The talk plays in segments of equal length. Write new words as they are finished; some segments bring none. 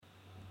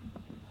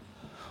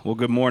Well,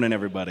 good morning,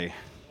 everybody.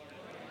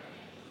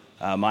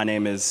 My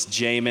name is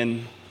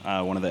Jamin,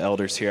 one of the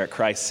elders here at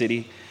Christ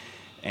City,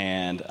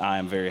 and I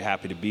am very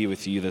happy to be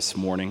with you this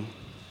morning.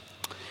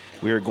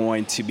 We are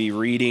going to be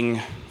reading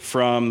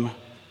from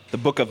the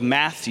book of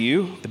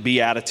Matthew, the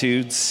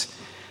Beatitudes,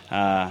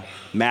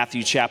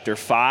 Matthew chapter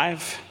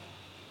 5,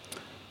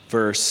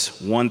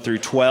 verse 1 through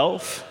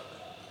 12.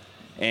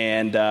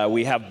 And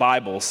we have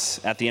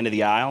Bibles at the end of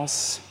the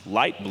aisles,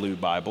 light blue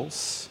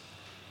Bibles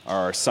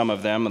are some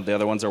of them. The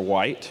other ones are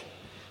white.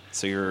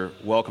 So you're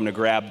welcome to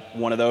grab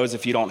one of those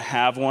if you don't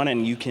have one,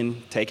 and you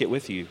can take it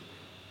with you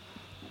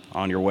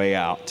on your way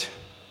out.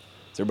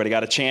 Has everybody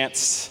got a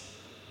chance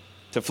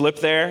to flip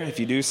there? If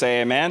you do,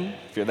 say amen,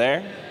 if you're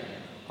there.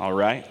 All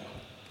right.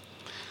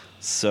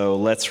 So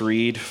let's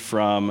read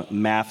from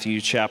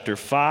Matthew chapter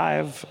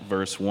 5,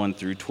 verse 1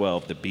 through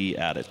 12, the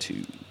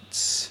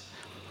Beatitudes.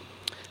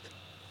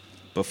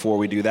 Before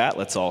we do that,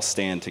 let's all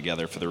stand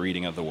together for the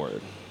reading of the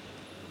word.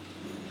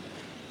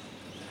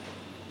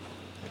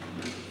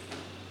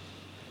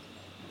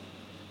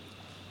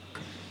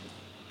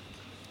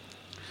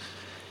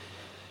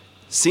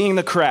 Seeing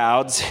the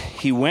crowds,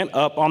 he went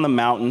up on the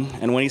mountain,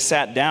 and when he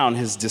sat down,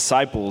 his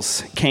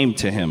disciples came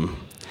to him.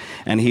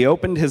 And he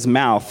opened his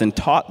mouth and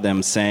taught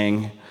them,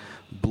 saying,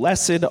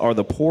 "Blessed are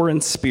the poor in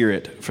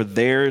spirit, for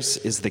theirs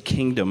is the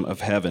kingdom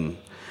of heaven.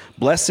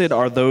 Blessed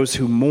are those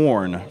who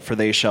mourn, for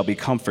they shall be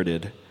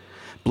comforted.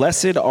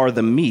 Blessed are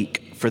the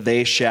meek, for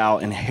they shall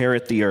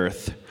inherit the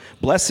earth.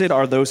 Blessed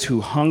are those who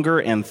hunger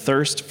and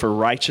thirst for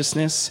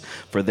righteousness,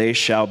 for they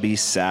shall be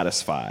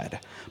satisfied.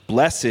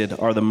 Blessed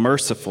are the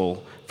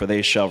merciful, for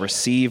they shall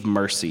receive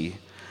mercy.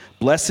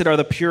 Blessed are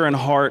the pure in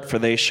heart, for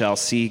they shall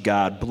see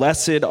God.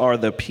 Blessed are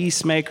the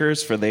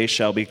peacemakers, for they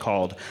shall be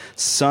called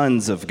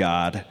sons of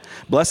God.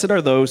 Blessed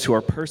are those who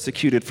are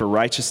persecuted for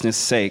righteousness'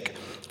 sake,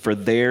 for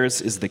theirs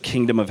is the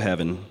kingdom of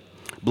heaven.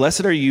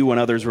 Blessed are you when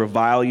others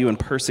revile you and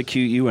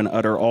persecute you and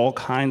utter all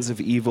kinds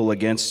of evil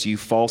against you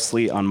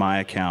falsely on my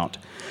account.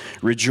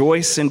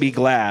 Rejoice and be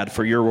glad,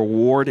 for your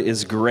reward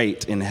is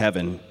great in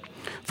heaven.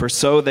 For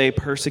so they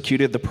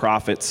persecuted the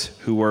prophets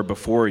who were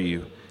before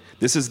you.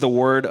 This is the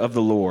word of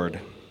the Lord.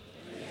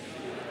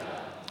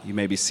 You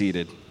may be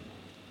seated.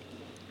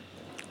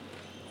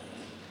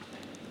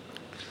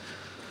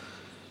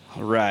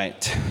 All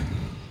right.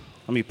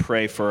 Let me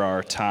pray for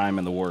our time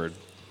in the word.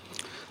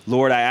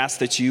 Lord, I ask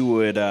that you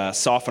would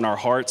soften our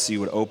hearts, you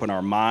would open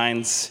our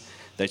minds,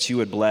 that you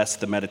would bless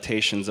the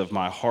meditations of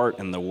my heart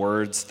and the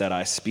words that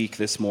I speak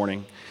this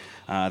morning,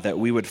 that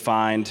we would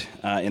find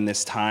in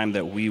this time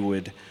that we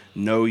would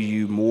know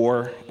you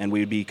more and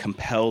we would be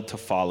compelled to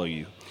follow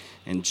you.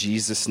 In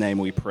Jesus' name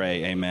we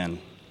pray, amen.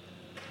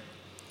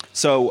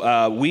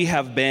 So we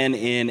have been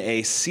in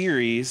a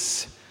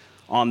series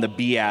on the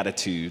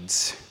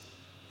Beatitudes.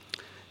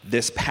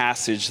 This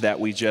passage that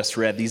we just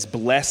read, these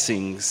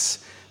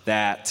blessings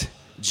that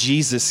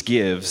Jesus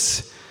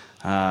gives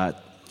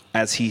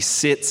as he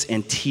sits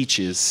and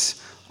teaches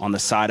on the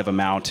side of a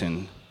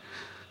mountain.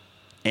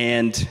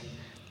 And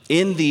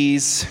in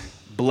these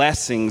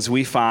blessings,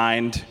 we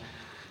find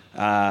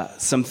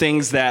some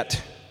things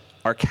that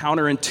are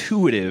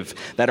counterintuitive,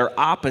 that are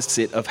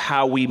opposite of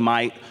how we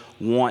might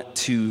want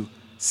to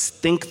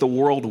think the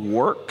world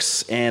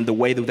works and the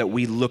way that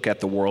we look at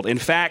the world. In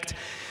fact,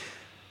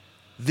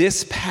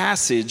 this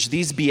passage,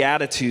 these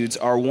Beatitudes,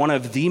 are one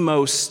of the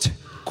most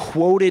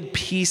quoted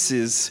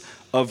pieces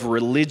of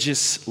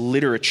religious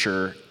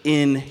literature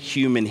in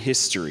human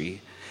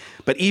history.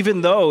 But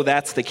even though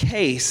that's the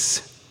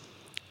case,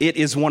 it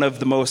is one of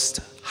the most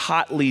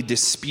hotly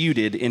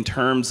disputed in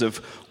terms of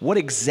what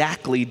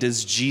exactly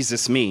does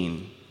Jesus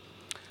mean.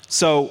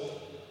 So,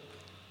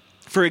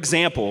 for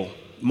example,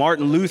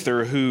 Martin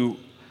Luther, who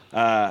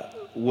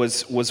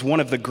was one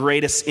of the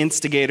greatest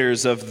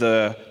instigators of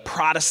the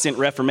Protestant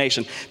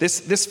Reformation.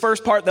 This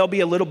first part, there'll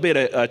be a little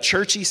bit of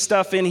churchy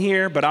stuff in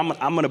here, but I'm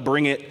gonna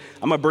bring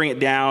it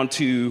down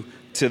to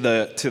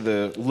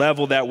the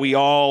level that we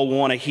all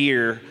want to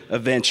hear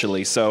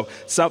eventually. So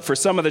for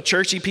some of the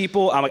churchy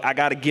people, I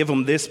got to give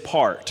them this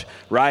part,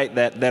 right?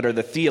 That are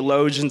the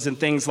theologians and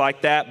things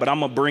like that. But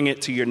I'm gonna bring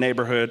it to your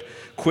neighborhood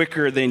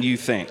quicker than you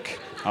think.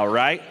 All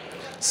right.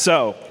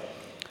 So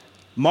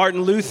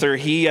Martin Luther,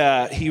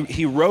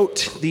 he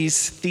wrote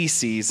these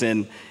theses,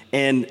 and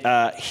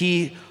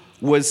he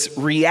was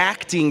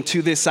reacting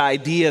to this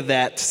idea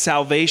that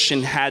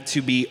salvation had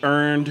to be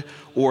earned,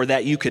 or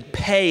that you could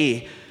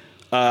pay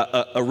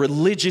a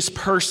religious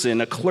person,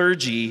 a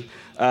clergy,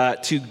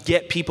 to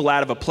get people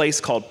out of a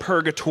place called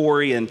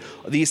purgatory and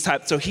these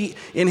types. So he,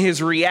 in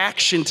his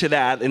reaction to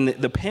that, in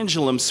the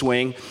pendulum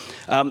swing,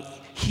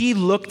 he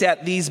looked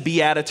at these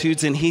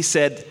Beatitudes and he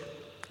said,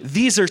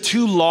 these are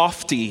too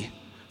lofty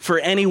for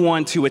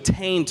anyone to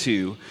attain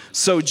to.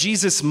 So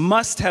Jesus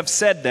must have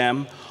said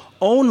them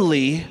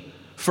only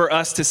for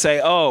us to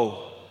say,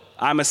 oh,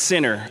 I'm a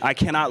sinner. I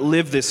cannot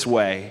live this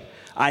way.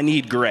 I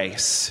need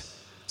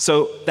grace.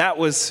 So that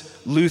was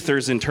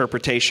Luther's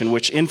interpretation,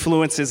 which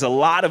influences a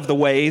lot of the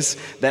ways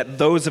that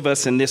those of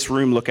us in this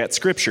room look at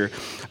Scripture.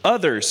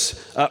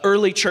 Others,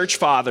 early church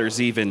fathers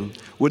even,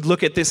 would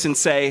look at this and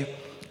say,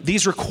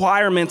 these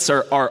requirements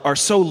are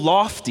so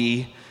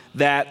lofty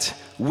that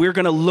we're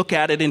going to look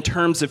at it in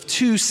terms of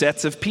two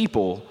sets of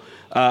people.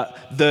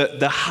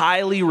 The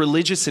highly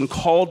religious and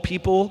called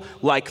people,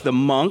 like the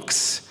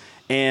monks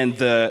and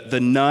the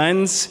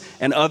nuns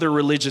and other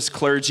religious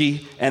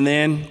clergy, and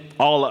then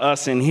all of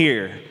us in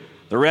here,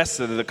 the rest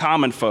of the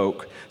common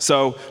folk.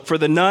 So for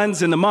the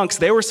nuns and the monks,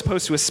 they were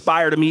supposed to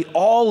aspire to meet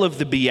all of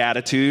the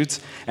Beatitudes,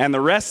 and the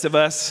rest of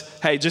us,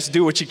 hey, just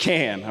do what you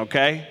can,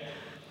 okay?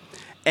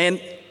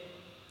 And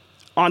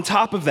on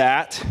top of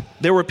that,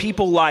 there were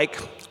people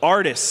like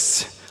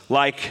artists,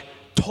 like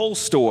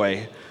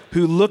Tolstoy,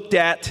 who looked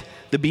at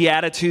the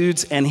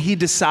Beatitudes and he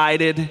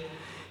decided,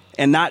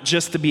 and not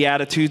just the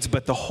Beatitudes,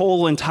 but the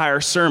whole entire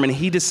sermon,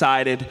 he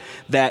decided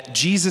that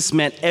Jesus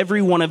meant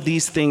every one of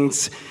these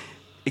things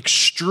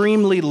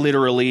extremely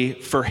literally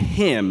for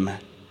him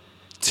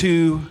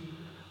to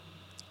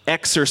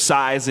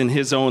exercise in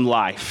his own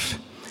life.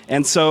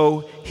 And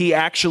so he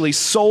actually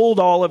sold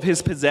all of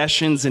his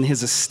possessions and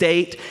his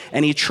estate,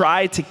 and he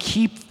tried to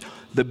keep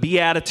the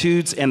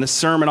Beatitudes and the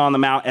Sermon on the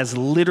Mount as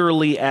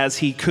literally as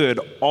he could,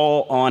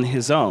 all on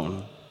his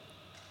own.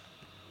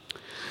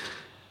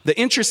 The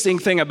interesting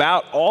thing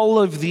about all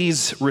of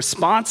these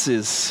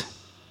responses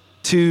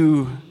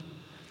to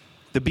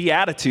the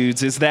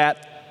Beatitudes is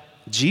that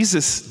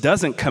Jesus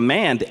doesn't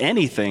command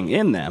anything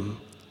in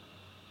them.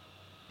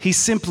 He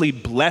simply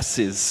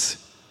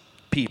blesses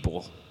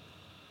people.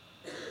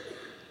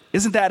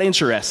 Isn't that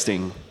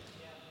interesting?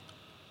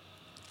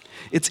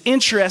 It's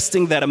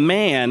interesting that a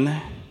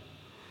man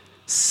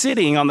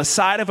sitting on the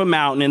side of a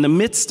mountain in the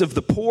midst of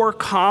the poor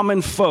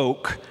common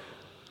folk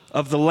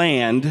of the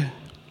land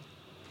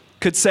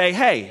could say,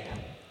 hey,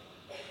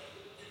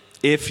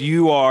 if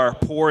you are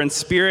poor in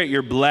spirit,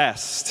 you're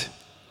blessed.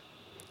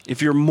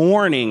 If you're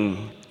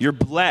mourning, you're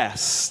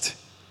blessed.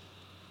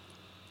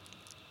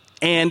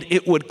 And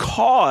it would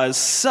cause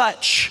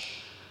such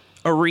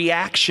a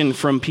reaction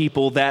from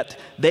people that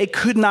they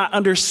could not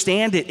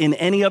understand it in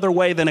any other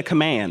way than a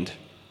command.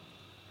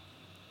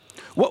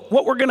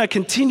 What we're going to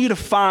continue to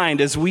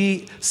find as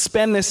we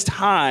spend this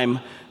time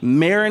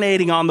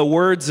marinating on the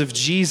words of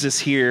Jesus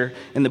here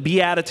in the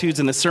Beatitudes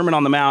and the Sermon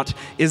on the Mount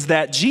is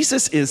that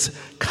Jesus is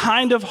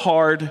kind of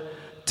hard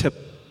to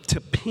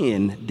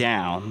pin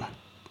down.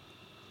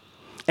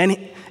 And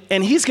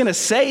he's going to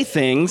say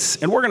things,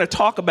 and we're going to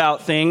talk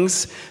about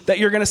things that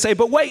you're going to say,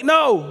 but wait,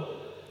 no,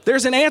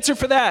 there's an answer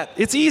for that.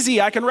 It's easy.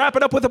 I can wrap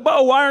it up with a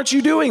bow. Why aren't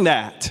you doing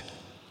that?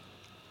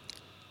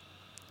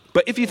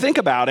 But if you think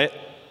about it,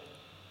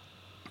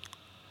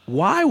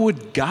 why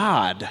would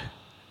God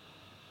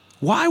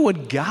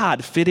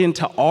fit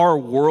into our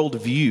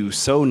worldview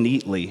so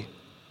neatly?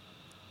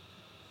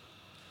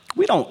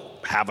 We don't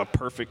have a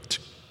perfect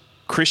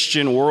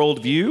Christian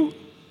worldview.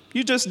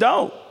 You just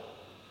don't.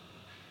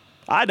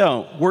 I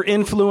don't. We're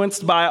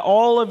influenced by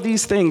all of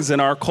these things in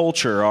our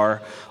culture,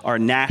 our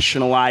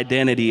national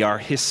identity, our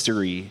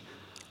history,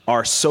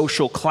 our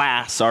social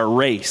class, our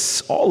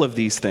race, all of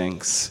these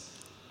things.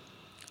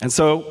 And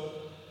so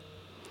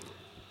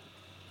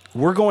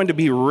we're going to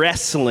be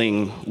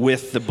wrestling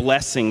with the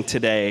blessing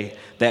today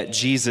that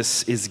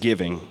Jesus is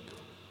giving.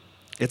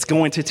 It's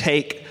going to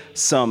take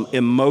some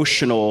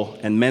emotional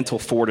and mental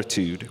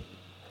fortitude.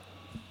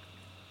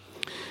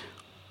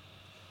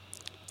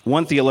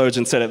 One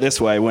theologian said it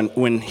this way,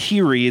 when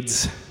he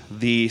reads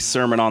the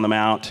Sermon on the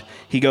Mount,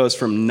 he goes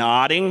from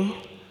nodding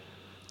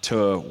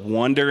to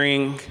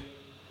wondering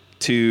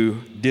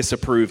to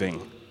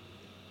disapproving.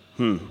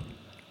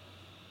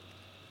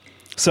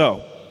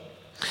 So,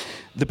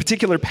 the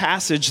particular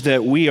passage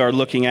that we are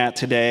looking at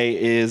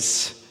today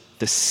is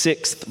the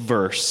 6th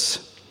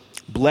verse.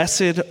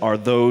 Blessed are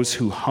those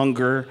who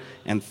hunger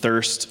and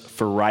thirst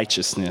for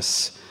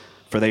righteousness,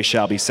 for they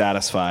shall be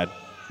satisfied.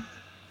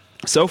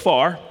 So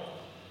far,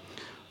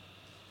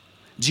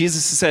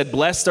 Jesus said,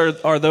 blessed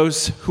are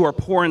those who are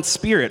poor in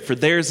spirit, for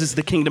theirs is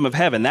the kingdom of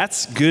heaven.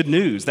 That's good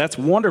news. That's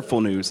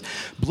wonderful news.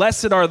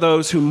 Blessed are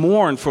those who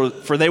mourn, for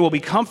they will be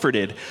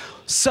comforted.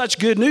 Such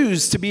good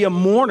news to be a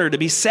mourner, to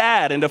be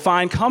sad, and to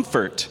find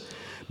comfort.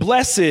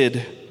 Blessed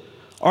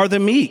are the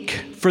meek,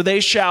 for they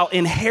shall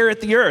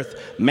inherit the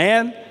earth.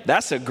 Man,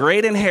 that's a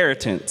great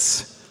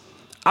inheritance.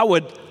 I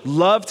would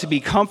love to be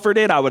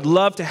comforted. I would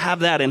love to have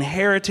that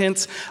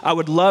inheritance. I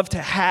would love to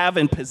have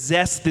and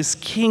possess this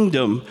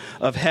kingdom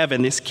of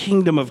heaven, this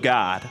kingdom of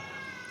God.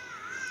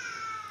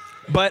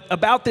 But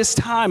about this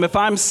time, if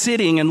I'm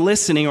sitting and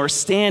listening or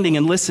standing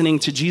and listening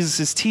to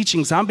Jesus'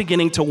 teachings, I'm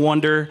beginning to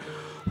wonder,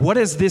 what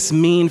does this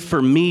mean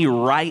for me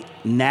right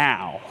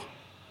now?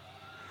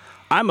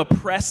 I'm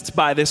oppressed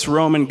by this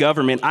Roman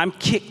government. I'm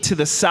kicked to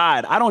the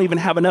side. I don't even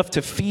have enough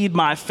to feed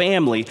my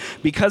family.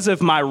 Because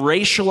of my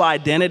racial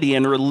identity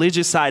and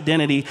religious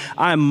identity,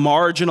 I'm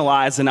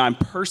marginalized and I'm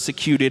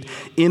persecuted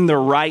in the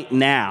right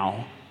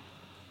now.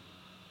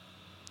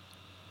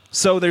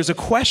 So there's a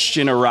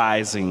question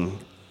arising.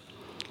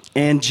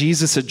 And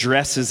Jesus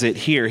addresses it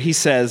here. He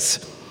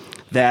says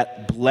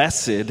that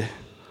blessed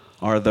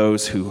are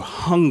those who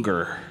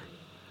hunger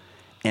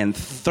and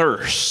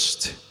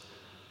thirst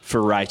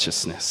for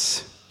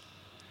righteousness,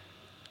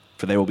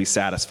 for they will be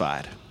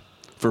satisfied.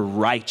 For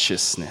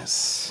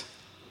righteousness.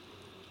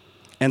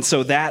 And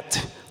so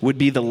that would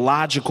be the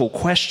logical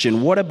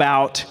question. What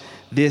about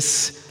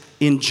this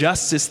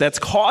injustice that's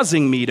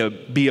causing me to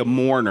be a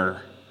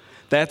mourner?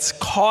 That's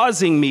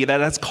caused me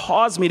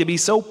to be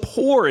so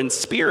poor in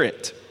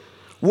spirit.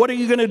 What are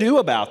you going to do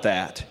about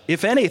that,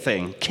 if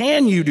anything?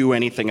 Can you do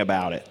anything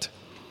about it?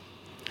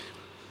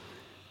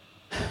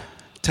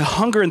 To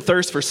hunger and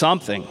thirst for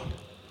something.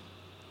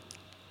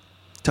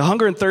 To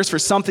hunger and thirst for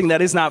something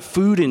that is not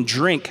food and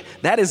drink,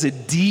 that is a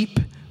deep,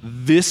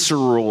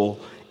 visceral,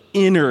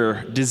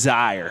 inner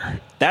desire.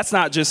 That's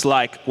not just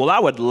like, well, I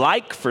would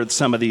like for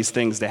some of these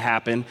things to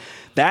happen.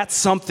 That's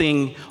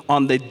something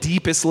on the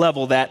deepest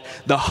level, that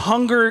the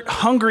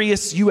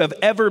hungriest you have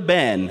ever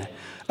been,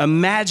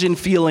 imagine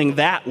feeling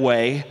that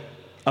way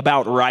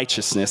about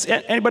righteousness.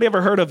 Anybody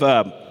ever heard of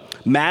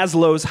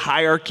Maslow's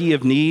hierarchy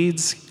of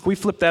needs? Can we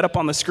flip that up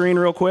on the screen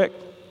real quick?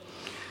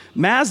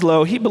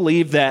 Maslow, he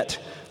believed that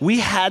we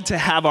had to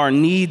have our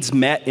needs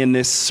met in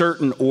this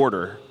certain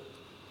order.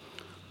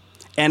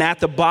 And at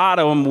the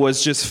bottom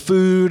was just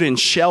food and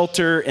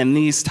shelter and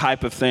these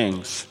type of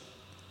things.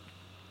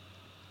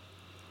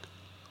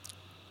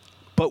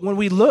 But when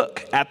we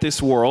look at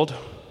this world,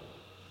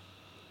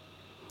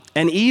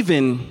 and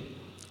even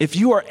if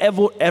you are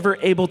ever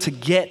able to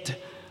get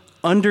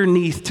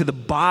underneath to the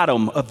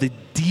bottom of the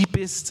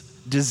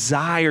deepest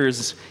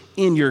desires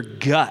in your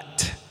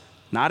gut,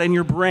 not in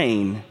your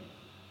brain,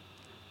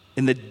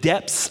 in the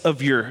depths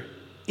of your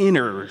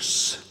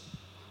inners,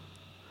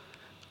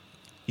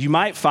 you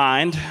might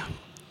find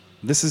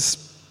this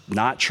is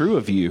not true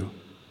of you.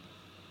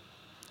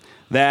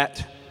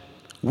 That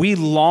we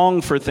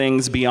long for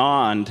things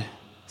beyond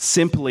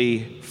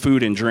simply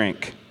food and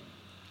drink.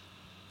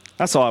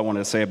 That's all I wanted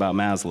to say about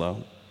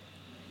Maslow.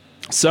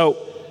 So,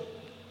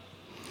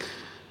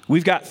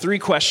 we've got 3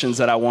 questions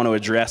that I want to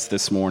address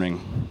this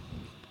morning.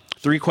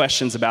 3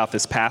 questions about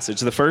this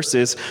passage. The first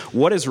is,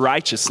 what is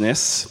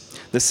righteousness?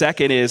 The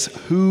second is,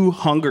 who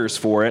hungers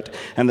for it?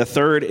 And the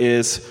third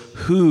is,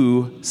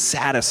 who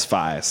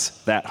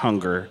satisfies that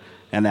hunger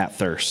and that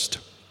thirst?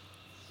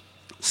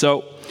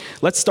 So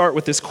let's start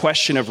with this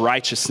question of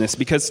righteousness,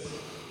 because,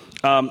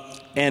 I'm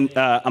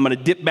going to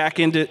dip back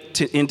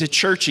into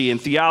churchy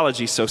and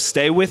theology, so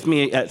stay with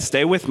me.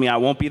 I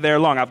won't be there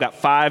long. I've got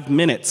 5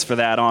 minutes for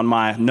that on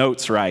my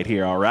notes right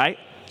here, all right?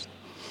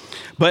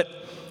 But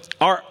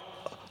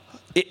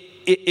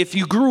if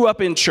you grew up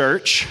in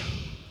church,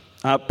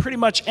 pretty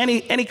much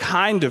any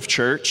kind of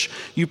church,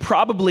 you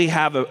probably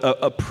have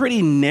a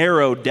pretty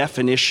narrow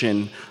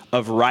definition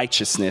of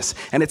righteousness.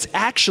 And it's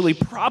actually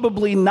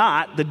probably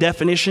not the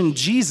definition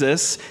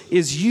Jesus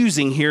is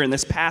using here in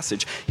this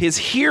passage. His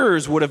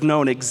hearers would have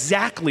known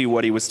exactly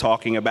what he was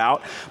talking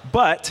about,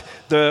 but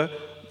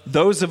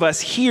those of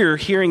us here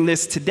hearing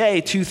this today,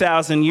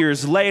 2,000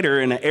 years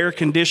later in an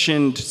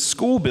air-conditioned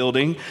school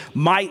building,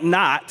 might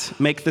not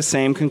make the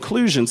same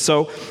conclusion.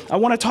 So I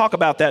want to talk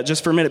about that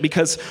just for a minute,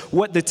 because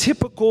what the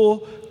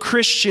typical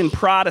Christian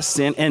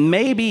Protestant, and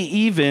maybe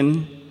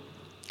even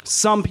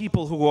some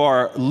people who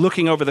are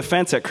looking over the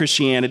fence at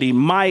Christianity,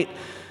 might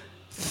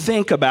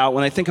think about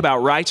when they think about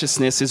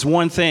righteousness is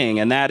one thing,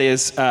 and that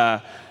is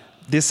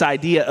this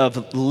idea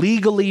of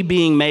legally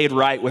being made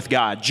right with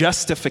God.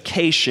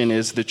 Justification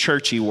is the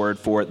churchy word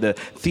for it, the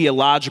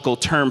theological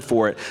term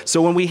for it.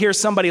 So when we hear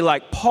somebody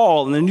like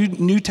Paul in the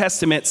New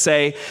Testament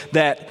say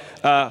that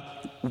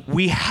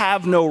we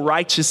have no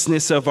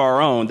righteousness of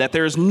our own, that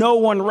there is no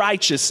one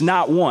righteous,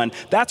 not one,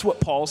 that's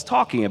what Paul's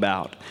talking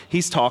about.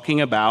 He's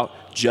talking about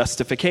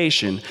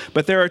justification.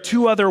 But there are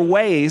 2 other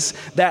ways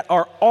that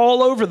are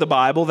all over the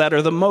Bible that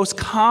are the most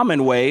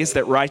common ways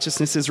that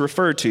righteousness is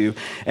referred to,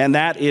 and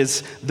that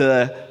is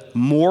the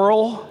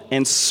moral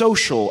and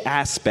social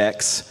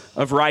aspects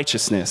of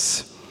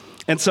righteousness.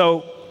 And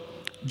so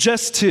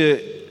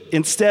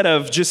instead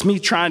of just me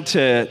trying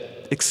to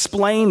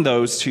explain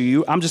those to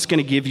you, I'm just going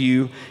to give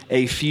you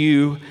a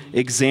few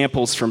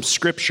examples from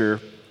Scripture,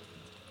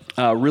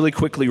 really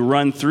quickly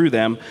run through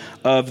them,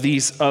 of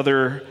these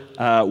other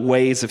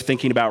ways of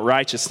thinking about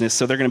righteousness.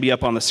 So they're going to be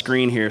up on the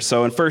screen here.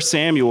 So in 1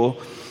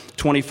 Samuel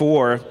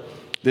 24,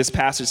 this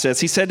passage says,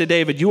 he said to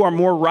David, "You are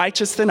more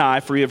righteous than I,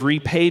 for you have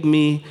repaid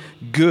me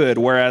good,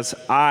 whereas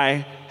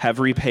I have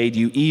repaid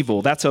you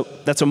evil." That's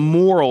a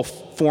moral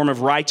form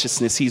of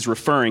righteousness he's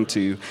referring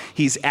to.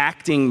 He's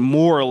acting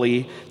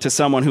morally to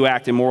someone who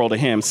acted moral to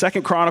him.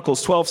 2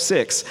 Chronicles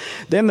 12:6,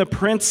 then the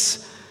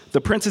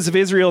princes of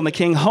Israel and the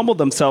king humbled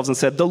themselves and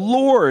said, "The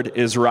Lord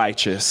is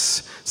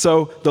righteous."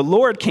 So the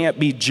Lord can't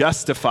be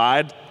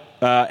justified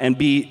and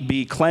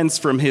be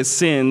cleansed from his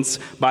sins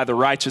by the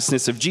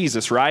righteousness of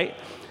Jesus, right?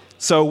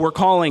 So we're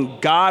calling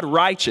God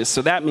righteous.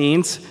 So that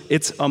means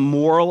it's a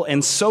moral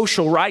and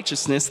social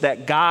righteousness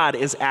that God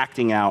is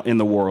acting out in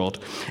the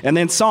world. And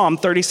then Psalm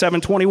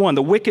 37:21,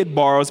 the wicked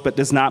borrows but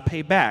does not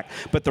pay back,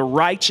 but the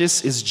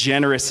righteous is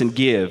generous and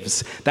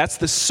gives. That's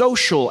the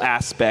social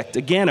aspect,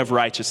 again, of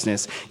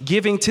righteousness.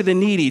 Giving to the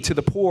needy, to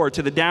the poor,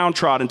 to the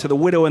downtrodden, to the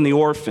widow and the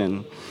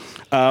orphan.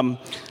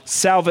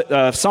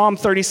 Psalm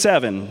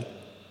 37.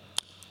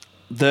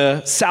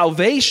 The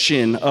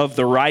salvation of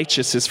the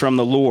righteous is from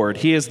the Lord.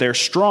 He is their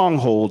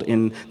stronghold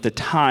in the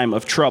time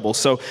of trouble.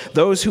 So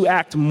those who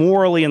act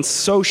morally and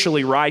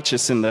socially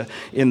righteous in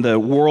the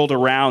world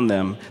around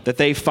them, that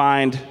they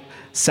find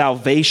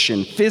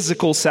salvation,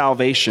 physical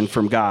salvation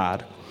from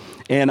God.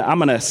 And I'm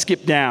going to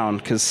skip down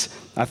because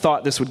I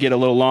thought this would get a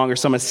little longer.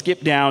 So I'm going to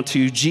skip down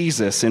to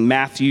Jesus in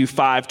Matthew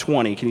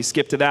 5:20. Can you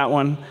skip to that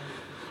one?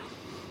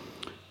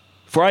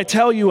 For I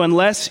tell you,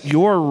 unless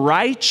your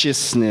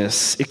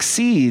righteousness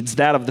exceeds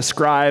that of the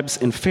scribes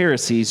and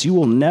Pharisees, you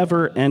will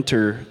never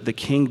enter the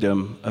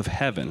kingdom of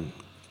heaven.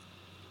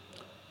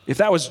 If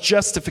that was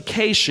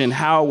justification,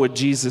 how would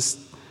Jesus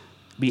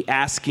be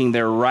asking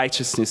their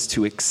righteousness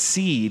to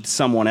exceed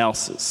someone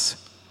else's?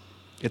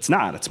 It's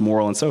not. It's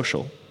moral and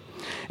social.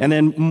 And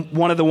then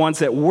one of the ones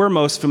that we're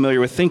most familiar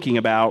with thinking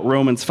about,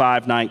 Romans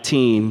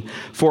 5:19,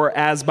 for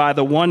as by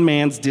the one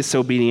man's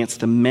disobedience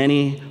the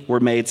many were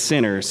made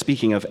sinners,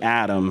 speaking of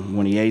Adam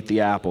when he ate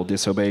the apple,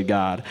 disobeyed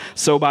God,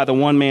 so by the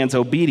one man's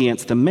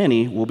obedience the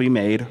many will be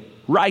made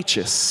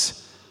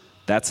righteous.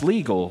 That's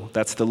legal.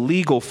 That's the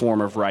legal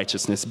form of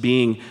righteousness,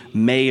 being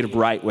made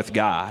right with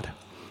God.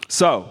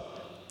 So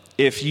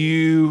if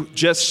you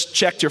just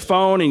checked your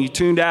phone and you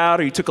tuned out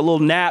or you took a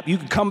little nap, you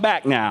can come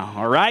back now,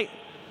 all right?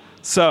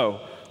 So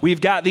we've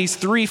got these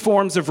three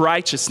forms of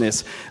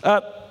righteousness.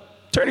 Turn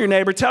to your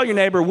neighbor, tell your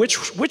neighbor,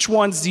 which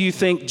ones do you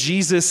think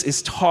Jesus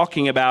is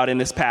talking about in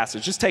this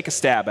passage? Just take a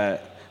stab at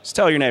it. Just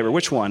tell your neighbor,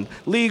 which one?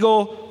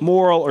 Legal,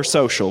 moral, or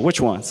social?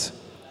 Which ones?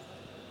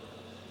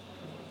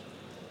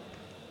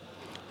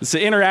 It's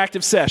an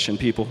interactive session,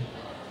 people.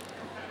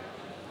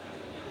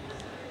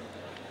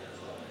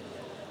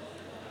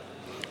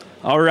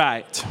 All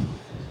right.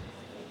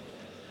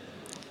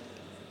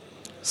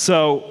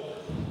 So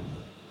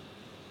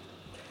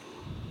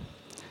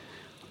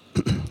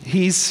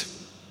he's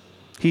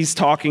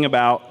talking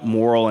about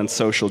moral and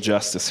social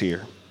justice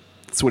here.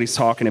 That's what he's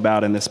talking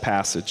about in this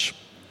passage.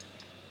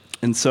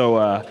 And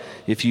so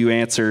if you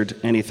answered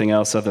anything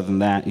else other than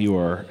that, you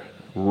are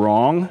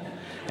wrong,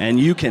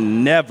 and you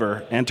can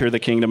never enter the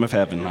kingdom of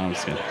heaven. No, I'm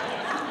just kidding.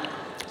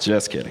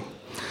 Just kidding.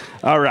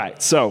 All right,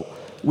 so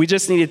we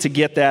just needed to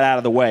get that out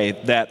of the way,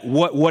 that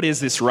what is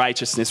this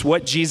righteousness?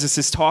 What Jesus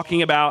is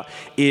talking about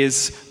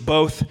is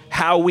both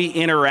how we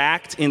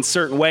interact in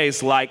certain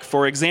ways. Like,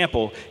 for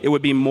example, it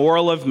would be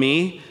moral of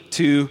me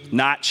to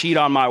not cheat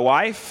on my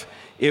wife.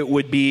 It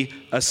would be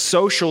a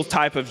social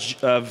type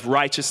of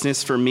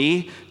righteousness for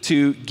me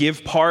to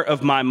give part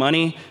of my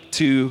money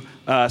to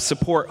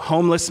support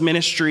homeless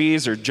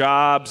ministries or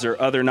jobs or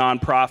other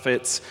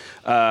nonprofits,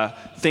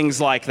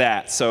 things like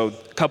that. So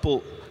a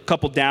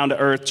couple down to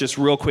earth, just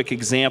real quick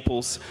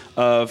examples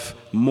of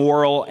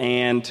moral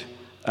and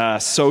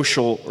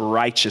social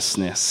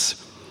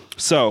righteousness.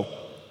 So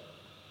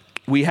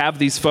we have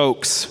these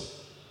folks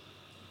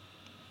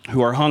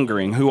who are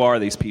hungering. Who are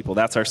these people?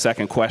 That's our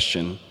second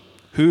question.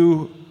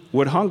 Who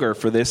would hunger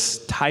for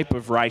this type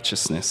of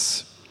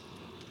righteousness?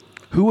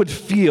 Who would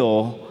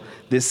feel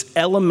this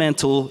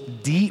elemental,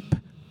 deep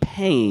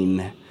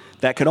pain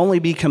that could only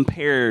be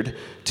compared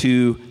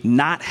to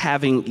not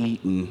having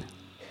eaten,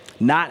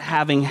 not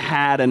having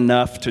had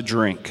enough to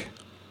drink?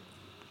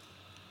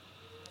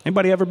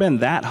 Anybody ever been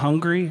that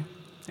hungry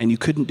and you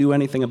couldn't do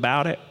anything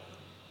about it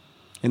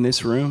in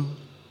this room?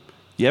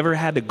 You ever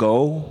had to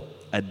go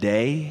a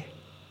day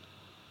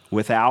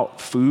without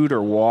food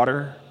or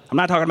water? I'm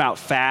not talking about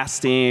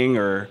fasting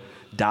or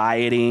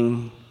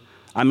dieting.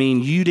 I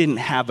mean, you didn't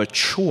have a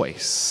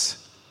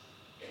choice.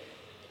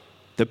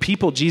 The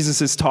people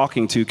Jesus is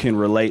talking to can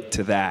relate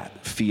to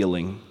that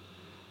feeling,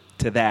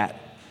 to that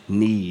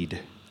need.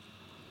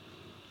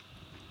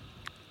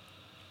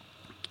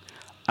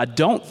 I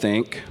don't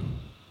think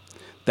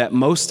that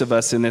most of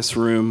us in this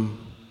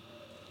room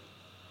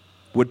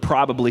would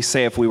probably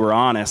say, if we were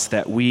honest,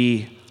 that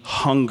we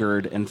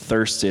hungered and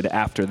thirsted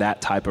after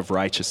that type of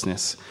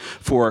righteousness,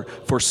 for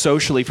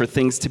socially, for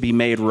things to be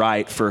made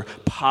right, for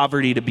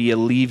poverty to be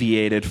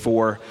alleviated,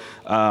 for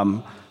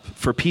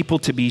people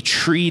to be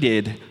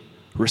treated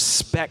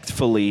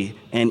respectfully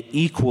and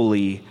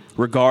equally,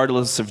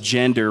 regardless of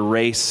gender,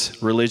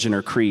 race, religion,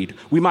 or creed.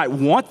 We might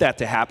want that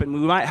to happen. We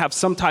might have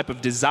some type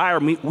of desire.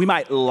 We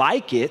might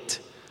like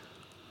it.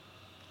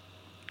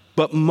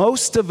 But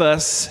most of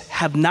us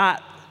have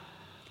not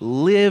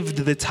lived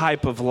the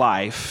type of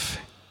life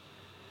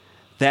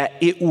that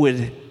it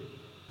would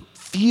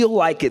feel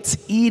like it's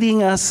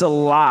eating us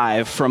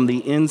alive from the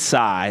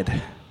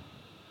inside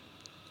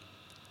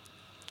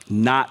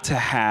not to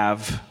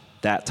have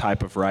that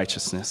type of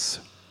righteousness.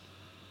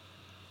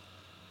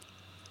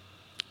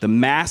 The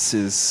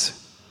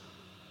masses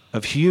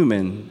of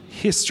human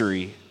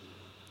history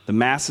the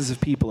masses of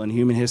people in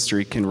human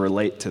history can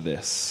relate to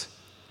this.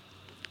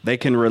 They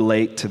can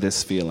relate to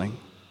this feeling.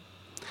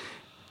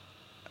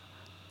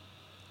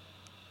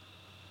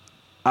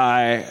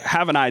 I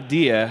have an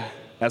idea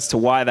as to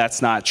why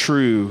that's not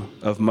true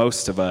of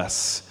most of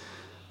us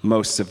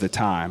most of the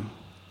time.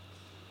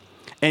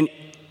 And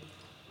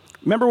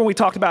remember when we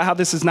talked about how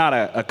this is not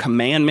a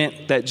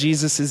commandment that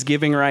Jesus is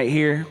giving right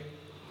here?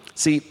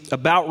 See,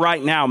 about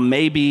right now,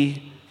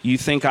 maybe you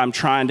think I'm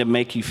trying to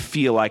make you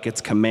feel like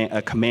it's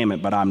a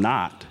commandment, but I'm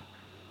not.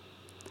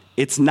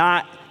 It's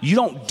not, you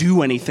don't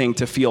do anything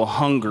to feel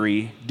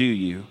hungry, do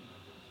you?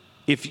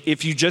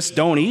 If you just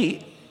don't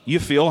eat, you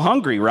feel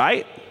hungry,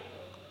 right?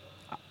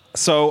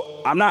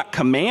 So I'm not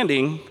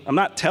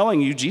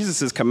telling you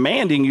Jesus is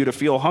commanding you to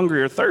feel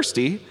hungry or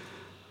thirsty.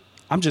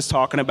 I'm just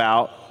talking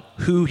about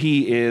who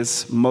he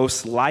is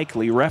most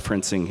likely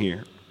referencing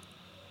here.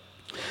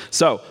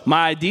 So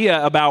my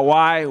idea about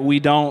why we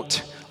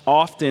don't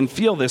often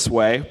feel this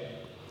way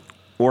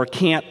or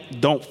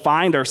don't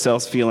find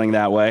ourselves feeling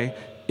that way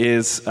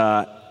is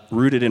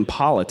rooted in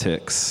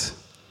politics.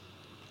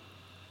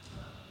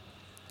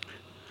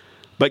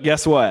 But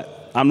guess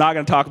what? I'm not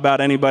going to talk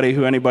about anybody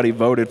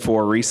voted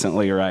for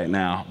recently right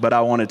now, but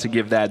I wanted to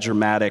give that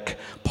dramatic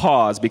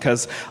pause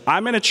because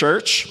I'm in a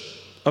church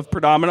of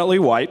predominantly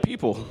white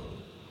people,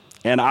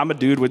 and I'm a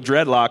dude with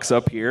dreadlocks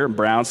up here and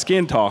brown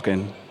skin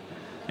talking.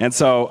 And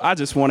so I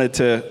just wanted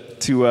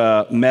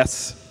to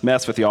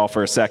mess with y'all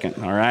for a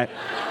second, all right?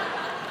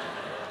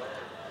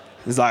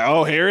 He's like,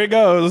 oh, here he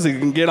goes. He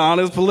can get on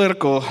his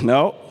political.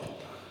 No.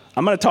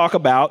 I'm going to talk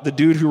about the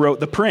dude who wrote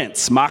The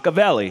Prince,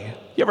 Machiavelli.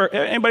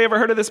 Anybody ever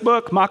heard of this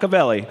book,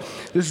 Machiavelli?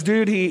 This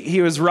dude, he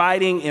was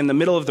writing in the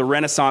middle of the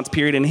Renaissance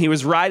period, and he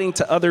was writing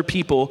to other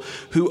people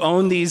who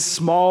owned these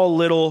small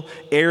little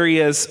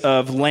areas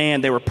of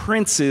land. They were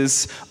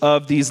princes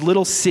of these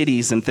little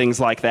cities and things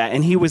like that.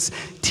 And he was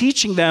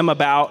teaching them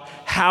about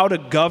how to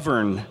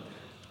govern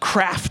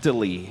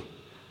craftily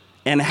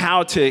and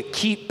how to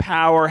keep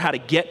power, how to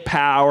get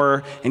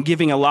power, and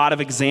giving a lot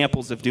of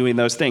examples of doing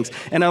those things.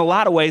 And in a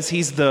lot of ways,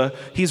 he's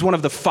one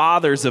of the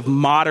fathers of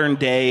modern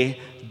day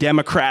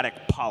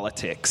democratic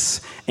politics,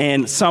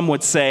 and some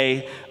would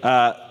say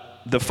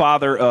the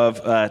father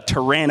of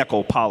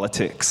tyrannical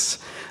politics.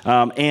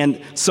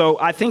 And so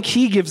I think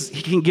he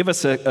can give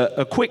us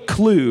a quick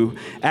clue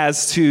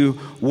as to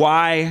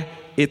why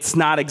it's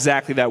not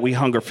exactly that we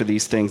hunger for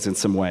these things in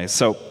some ways.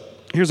 So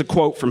here's a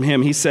quote from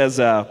him. He says,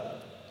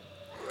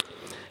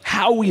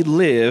 how we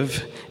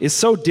live is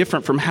so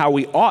different from how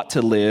we ought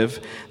to live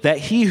that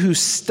he who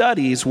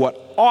studies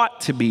what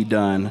ought to be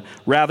done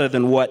rather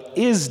than what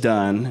is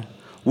done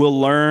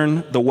will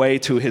learn the way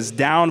to his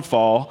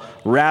downfall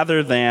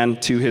rather than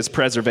to his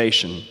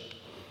preservation.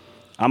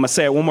 I'm going to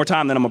say it one more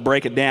time, then I'm going to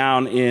break it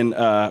down in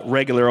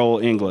regular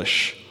old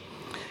English.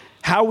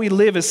 How we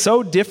live is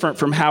so different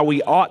from how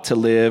we ought to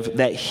live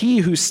that he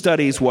who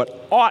studies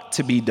what ought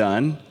to be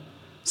done,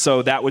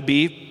 so that would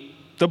be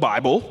the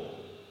Bible,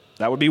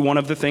 that would be one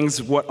of the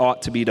things what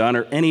ought to be done,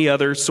 or any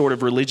other sort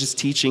of religious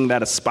teaching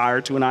that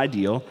aspire to an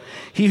ideal.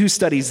 He who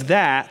studies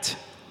that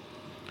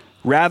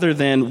rather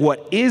than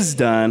what is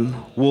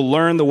done will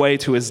learn the way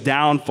to his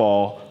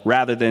downfall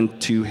rather than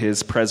to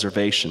his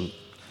preservation.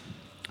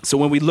 So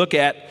when we look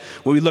at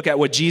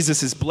what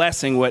Jesus is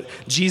blessing, what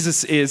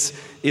Jesus is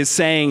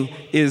saying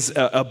is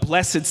a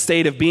blessed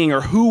state of being, or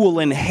who will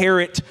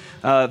inherit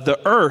the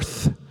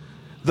earth,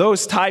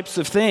 those types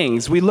of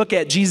things. We look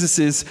at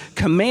Jesus's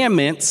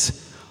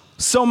commandments.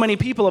 So many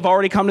people have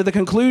already come to the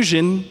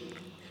conclusion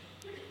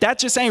that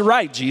just ain't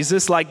right,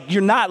 Jesus. Like,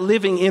 you're not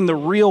living in the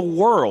real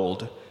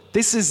world.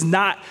 This is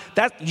not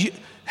that.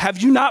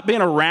 Have you not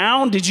been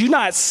around? Did you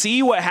not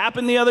see what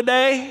happened the other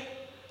day?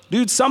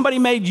 Dude, somebody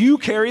made you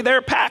carry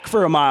their pack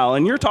for a mile,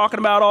 and you're talking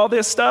about all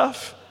this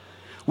stuff?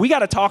 We got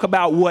to talk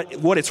about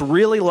what it's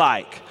really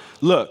like.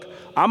 Look,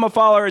 I'm a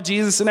follower of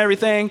Jesus and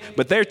everything,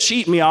 but they're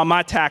cheating me on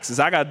my taxes.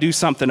 I got to do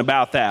something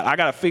about that. I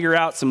got to figure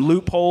out some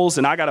loopholes,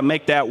 and I got to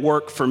make that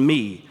work for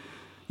me.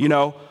 You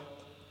know,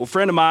 a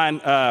friend of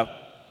mine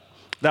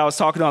that I was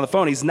talking to on the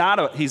phone, he's not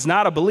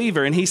a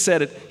believer, and he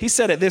said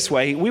it this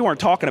way. We weren't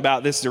talking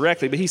about this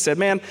directly, but he said,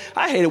 man,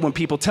 I hate it when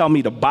people tell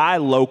me to buy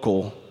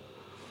local.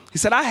 He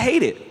said, I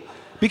hate it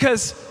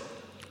because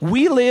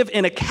we live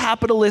in a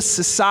capitalist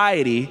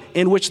society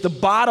in which the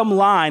bottom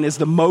line is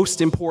the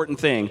most important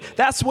thing.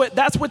 That's what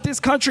this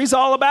country's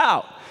all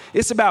about.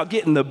 It's about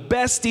getting the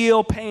best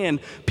deal, paying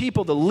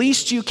people the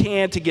least you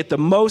can to get the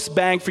most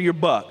bang for your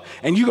buck.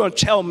 And you're going to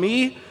tell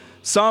me,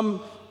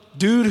 some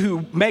dude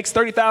who makes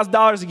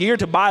 $30,000 a year,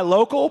 to buy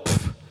local?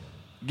 Pff,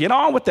 get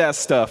on with that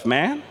stuff,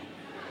 man.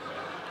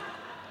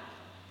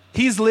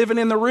 He's living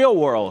in the real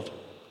world.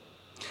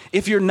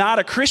 If you're not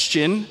a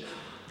Christian,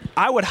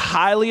 I would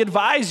highly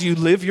advise you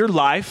live your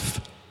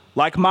life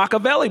like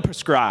Machiavelli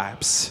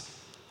prescribes.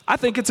 I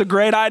think it's a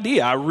great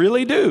idea. I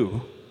really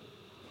do.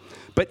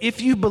 But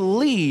if you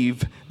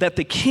believe that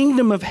the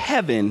kingdom of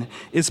heaven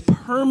is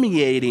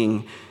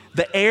permeating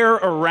the air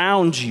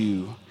around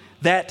you,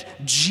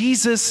 that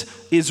Jesus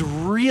is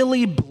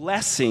really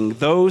blessing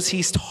those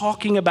he's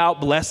talking about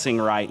blessing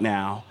right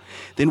now,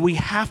 then we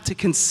have to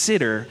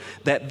consider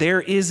that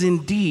there is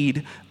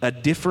indeed a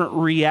different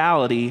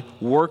reality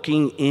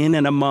working in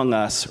and among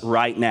us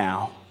right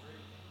now.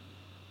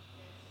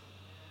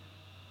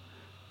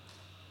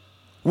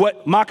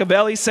 What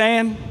Machiavelli's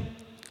saying,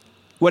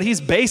 what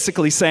he's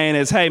basically saying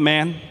is, hey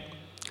man,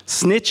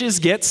 snitches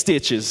get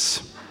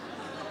stitches.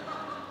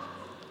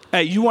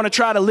 Hey, you want to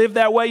try to live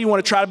that way? You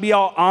want to try to be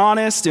all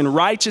honest and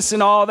righteous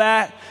and all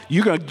that?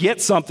 You're going to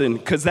get something,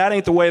 because that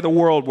ain't the way the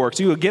world works.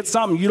 You're going to get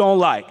something you don't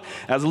like.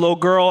 As a little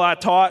girl I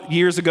taught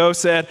years ago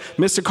said,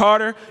 Mr.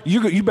 Carter,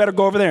 you better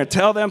go over there and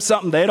tell them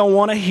something they don't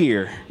want to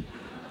hear.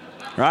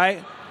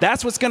 Right?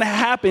 That's what's going to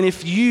happen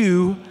if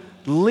you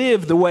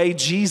live the way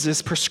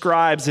Jesus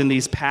prescribes in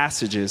these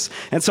passages.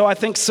 And so I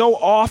think so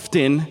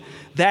often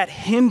that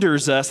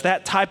hinders us.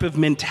 That type of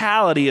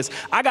mentality is,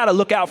 I got to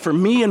look out for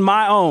me and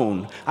my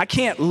own. I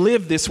can't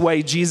live this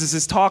way Jesus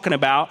is talking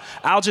about.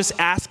 I'll just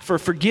ask for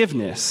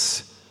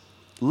forgiveness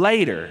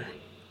later.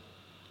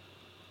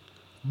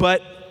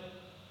 But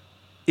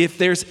if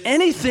there's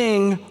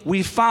anything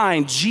we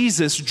find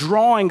Jesus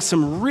drawing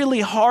some really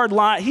hard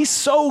line, he's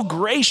so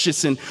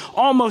gracious in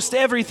almost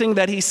everything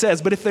that he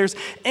says. But if there's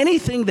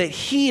anything that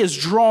he is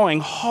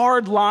drawing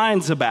hard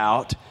lines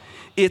about,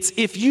 it's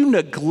if you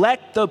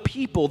neglect the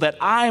people that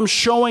I am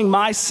showing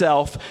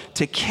myself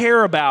to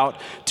care about,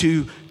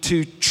 to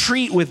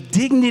treat with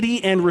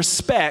dignity and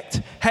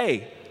respect,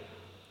 hey,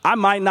 I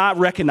might not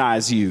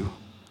recognize you.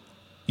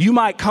 You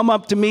might come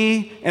up to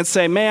me and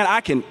say, man,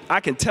 I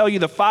can tell you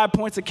the 5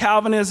 points of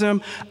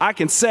Calvinism. I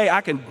can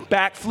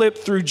backflip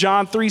through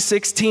John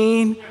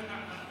 3:16.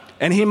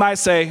 And he might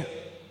say,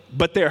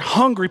 but they're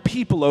hungry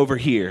people over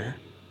here.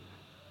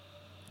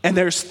 And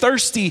there's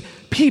thirsty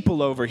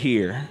people over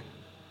here.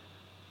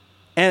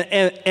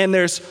 And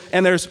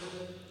there's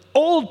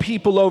old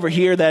people over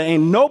here that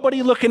ain't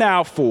nobody looking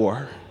out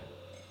for.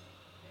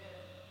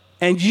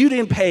 And you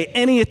didn't pay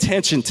any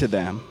attention to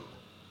them.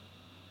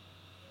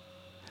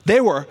 They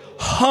were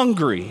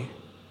hungry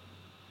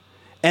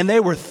and they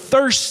were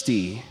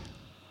thirsty.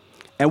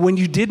 And when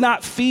you did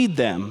not feed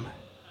them,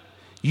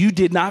 you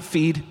did not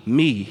feed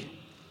me.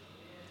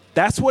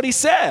 That's what he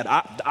said.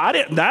 I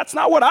didn't. That's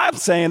not what I'm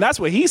saying. That's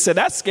what he said.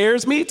 That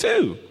scares me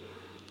too.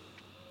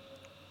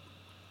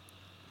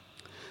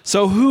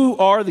 So who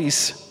are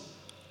these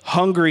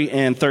hungry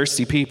and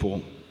thirsty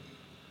people?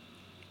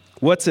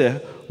 What's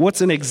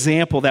an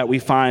example that we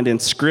find in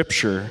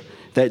Scripture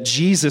that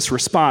Jesus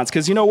responds?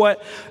 Because you know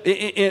what?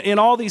 In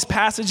all these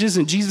passages,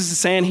 and Jesus is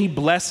saying he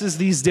blesses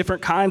these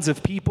different kinds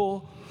of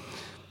people,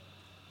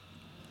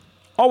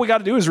 all we got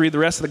to do is read the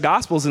rest of the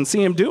Gospels and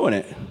see him doing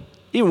it.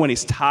 Even when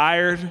he's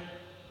tired,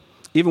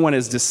 even when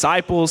his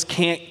disciples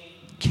can't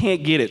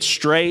get it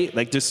straight,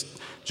 like just,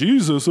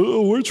 Jesus,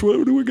 which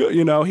way do we go?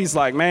 You know, he's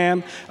like,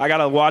 man, I got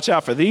to watch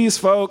out for these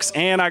folks,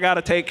 and I got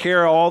to take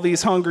care of all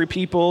these hungry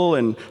people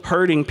and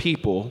hurting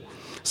people.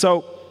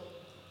 So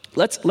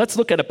let's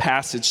look at a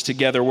passage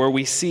together where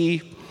we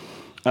see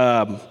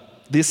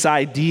this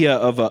idea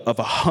of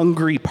a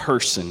hungry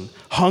person,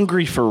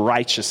 hungry for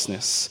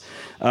righteousness.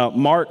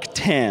 Mark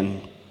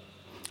 10.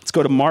 Let's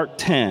go to Mark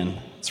 10.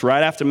 It's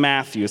right after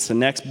Matthew. It's the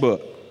next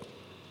book.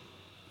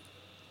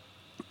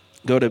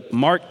 Go to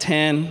Mark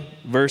 10,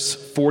 verse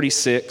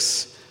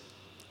 46,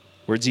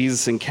 where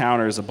Jesus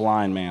encounters a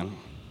blind man.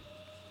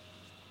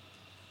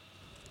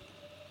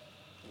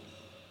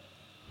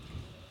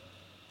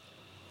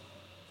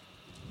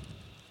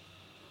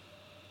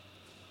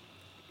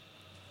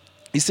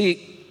 You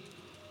see,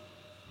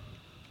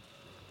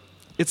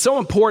 it's so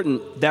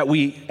important that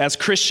we, as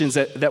Christians,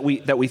 that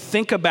we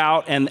think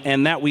about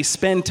and that we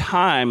spend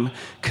time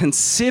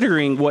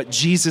considering what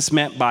Jesus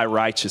meant by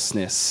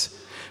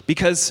righteousness.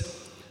 Because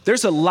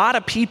there's a lot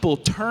of people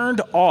turned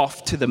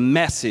off to the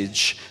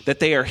message that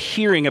they are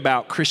hearing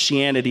about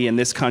Christianity in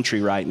this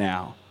country right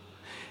now.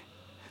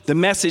 The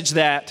message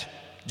that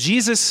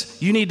Jesus,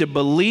 you need to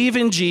believe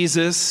in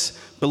Jesus,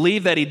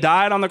 believe that he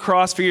died on the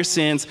cross for your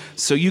sins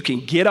so you can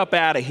get up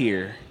out of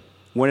here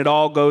when it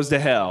all goes to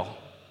hell.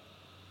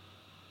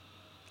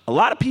 A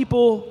lot of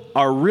people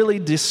are really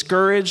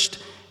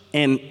discouraged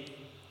and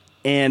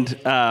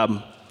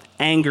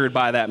angered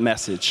by that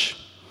message.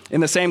 In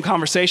the same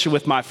conversation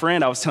with my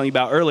friend I was telling you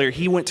about earlier,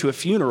 he went to a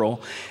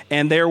funeral,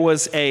 and there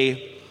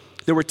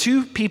were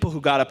two people who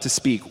got up to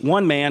speak.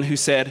 One man who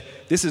said,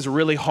 "This is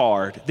really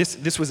hard.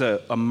 This was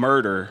a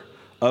murder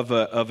of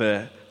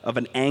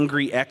an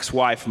angry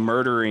ex-wife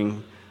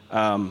murdering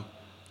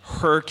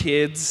her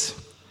kids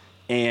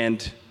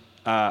and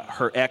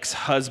her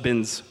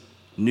ex-husband's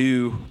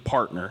new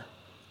partner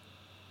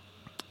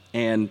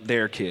and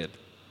their kid."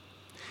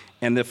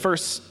 And the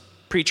first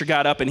preacher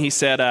got up and he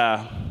said,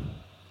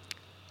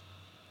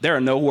 there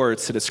are no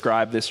words to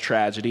describe this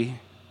tragedy.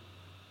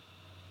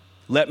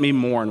 Let me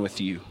mourn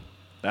with you.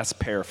 That's a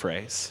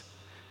paraphrase.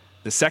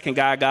 The second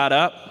guy got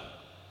up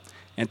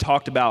and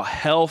talked about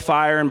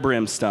hellfire and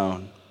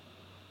brimstone.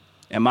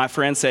 And my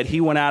friend said he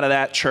went out of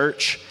that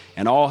church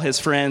and all his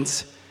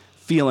friends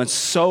feeling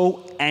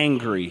so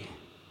angry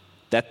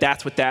that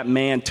that's what that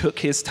man took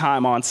his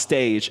time on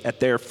stage at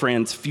their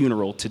friend's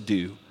funeral to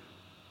do.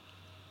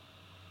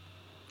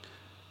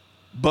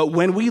 But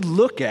when we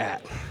look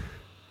at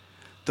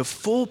the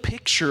full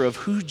picture of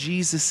who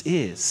Jesus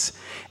is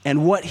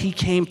and what he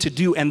came to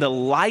do and the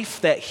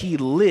life that he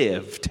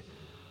lived,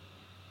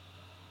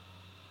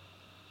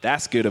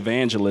 that's good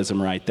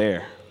evangelism right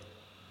there.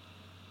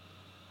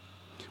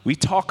 We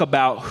talk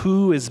about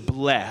who is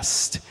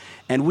blessed,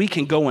 and we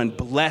can go and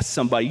bless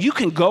somebody. You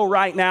can go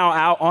right now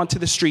out onto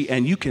the street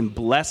and you can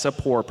bless a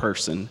poor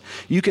person.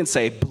 You can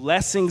say,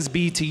 blessings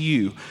be to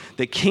you.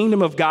 The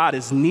kingdom of God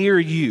is near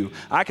you.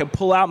 I can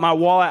pull out my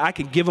wallet. I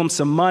can give him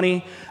some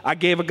money. I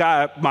gave a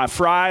guy my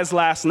fries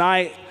last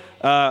night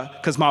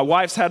because my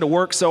wife's had to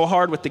work so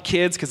hard with the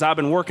kids because I've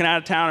been working out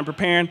of town and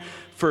preparing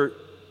for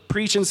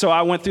preaching. So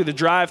I went through the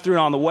drive-thru, and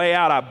on the way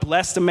out, I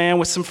blessed a man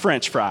with some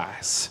French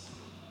fries.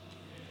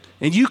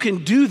 And you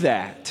can do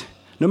that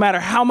no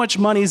matter how much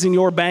money is in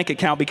your bank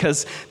account,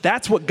 because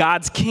that's what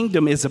God's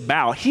kingdom is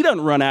about. He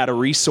doesn't run out of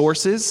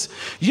resources.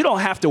 You don't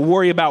have to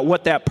worry about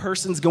what that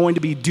person's going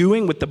to be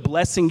doing with the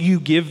blessing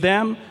you give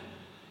them.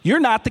 You're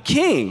not the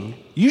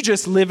king. You're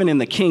just living in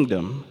the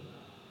kingdom.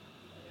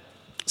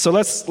 So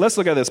let's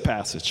look at this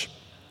passage.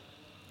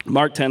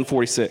 Mark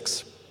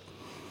 10:46.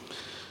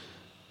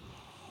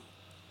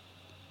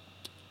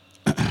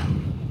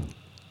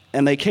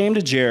 And they came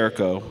to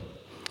Jericho,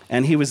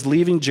 and he was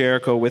leaving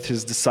Jericho with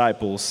his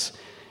disciples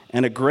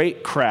and a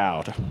great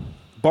crowd.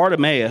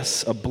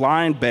 Bartimaeus, a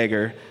blind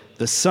beggar,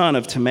 the son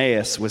of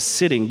Timaeus, was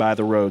sitting by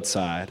the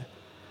roadside.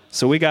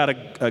 So we got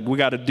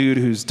a dude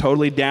who's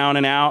totally down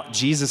and out.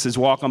 Jesus is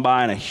walking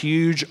by in a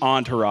huge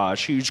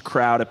entourage, huge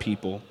crowd of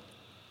people.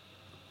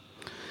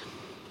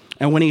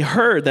 And when he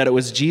heard that it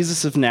was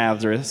Jesus of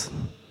Nazareth,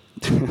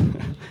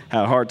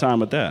 had a hard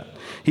time with that,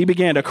 he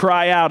began to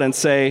cry out and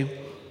say,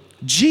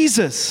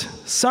 Jesus,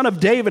 son of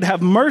David,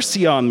 have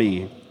mercy on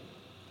me.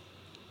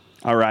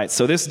 All right,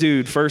 so this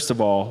dude, first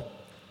of all,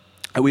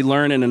 we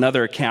learn in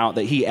another account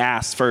that he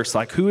asked first,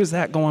 like, who is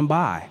that going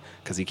by?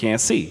 Because he can't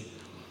see.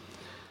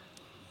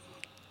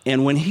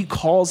 And when he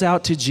calls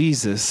out to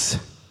Jesus,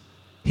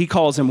 he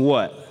calls him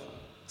what?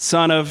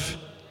 Son of?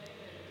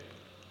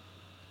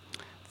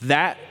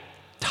 That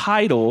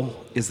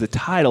title is the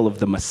title of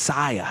the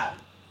Messiah,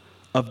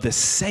 of the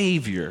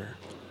Savior.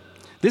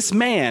 This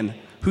man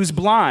who's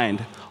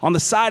blind on the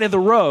side of the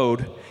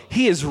road,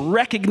 he is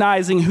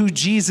recognizing who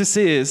Jesus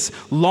is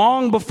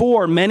long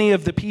before many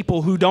of the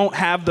people who don't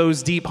have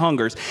those deep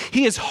hungers.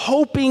 He is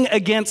hoping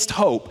against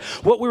hope.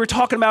 What we were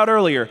talking about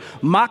earlier,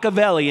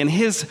 Machiavelli and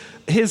his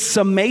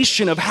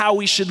summation of how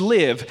we should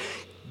live,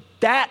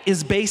 that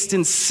is based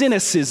in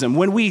cynicism.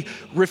 When we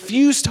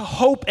refuse to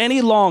hope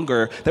any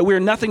longer that we are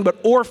nothing but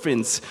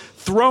orphans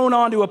thrown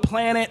onto a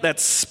planet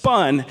that's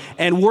spun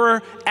and we're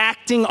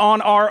acting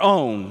on our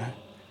own.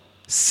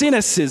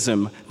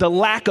 Cynicism, the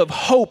lack of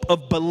hope,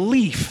 of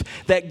belief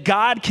that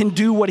God can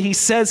do what he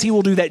says he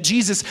will do, that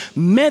Jesus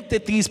meant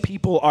that these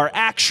people are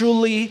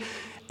actually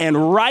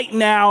and right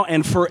now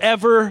and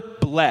forever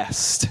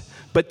blessed.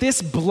 But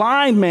this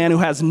blind man who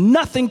has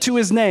nothing to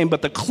his name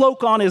but the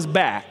cloak on his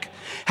back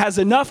has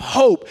enough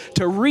hope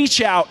to reach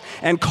out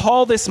and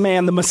call this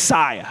man the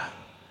Messiah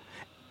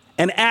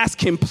and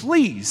ask him,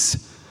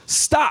 please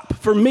stop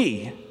for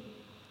me.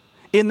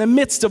 In the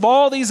midst of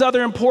all these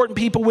other important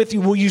people with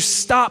you, will you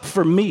stop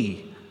for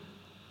me?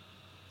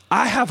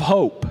 I have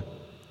hope.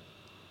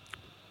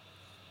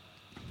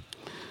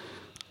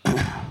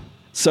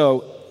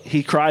 So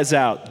he cries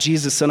out,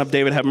 Jesus, son of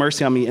David, have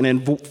mercy on me. And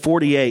in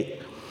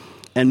 48,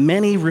 and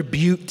many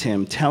rebuked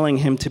him, telling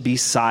him to be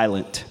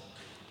silent.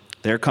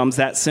 There comes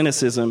that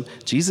cynicism.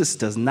 Jesus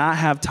does not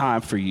have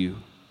time for you.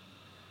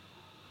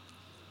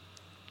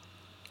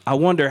 I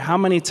wonder how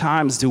many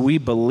times do we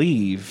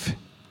believe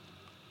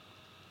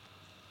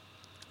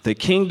the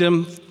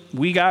kingdom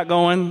we got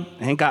going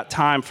ain't got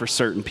time for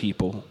certain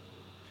people?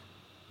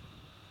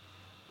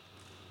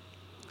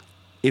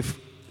 If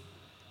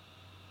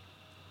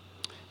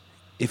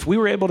we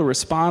were able to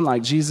respond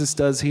like Jesus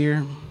does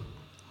here,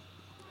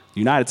 the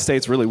United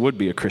States really would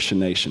be a Christian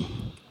nation.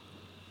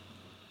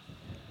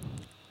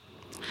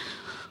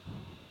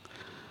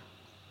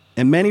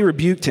 And many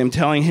rebuked him,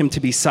 telling him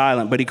to be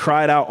silent, but he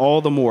cried out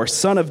all the more,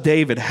 Son of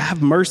David,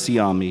 have mercy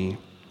on me.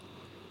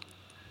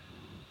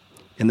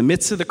 In the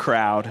midst of the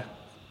crowd,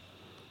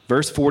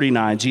 verse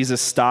 49, Jesus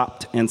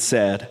stopped and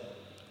said,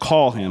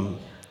 call him.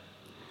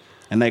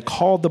 And they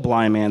called the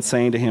blind man,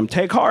 saying to him,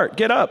 take heart,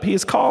 get up, he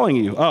is calling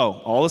you.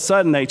 Oh, all of a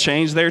sudden they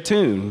changed their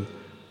tune.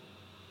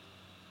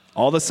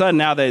 All of a sudden,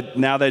 now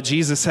that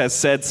Jesus has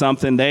said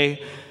something,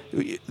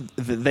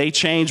 they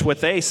change what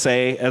they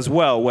say as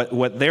well,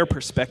 what their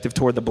perspective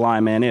toward the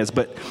blind man is.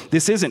 But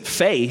this isn't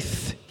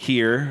faith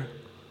here.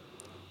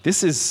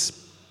 This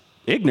is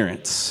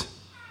ignorance.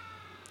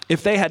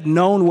 If they had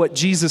known what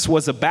Jesus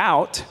was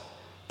about,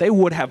 they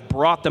would have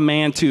brought the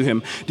man to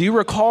him. Do you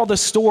recall the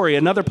story,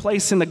 another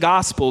place in the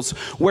Gospels,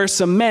 where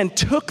some men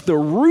took the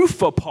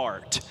roof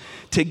apart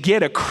to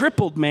get a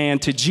crippled man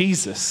to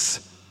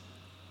Jesus?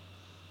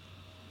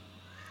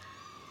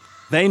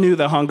 They knew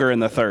the hunger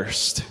and the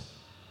thirst.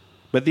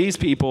 But these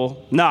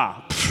people,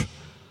 nah. Pff.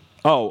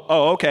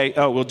 Oh, okay.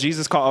 Oh, well,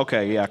 Jesus called.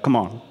 Okay, yeah, come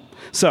on.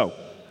 So,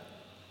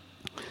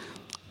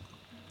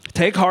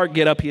 take heart,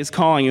 get up, he is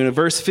calling you. And in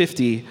verse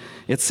 50,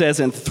 it says,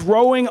 and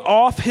throwing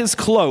off his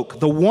cloak,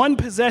 the one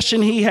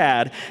possession he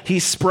had, he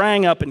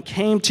sprang up and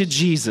came to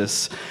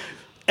Jesus,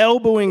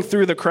 elbowing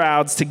through the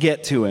crowds to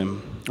get to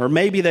him. Or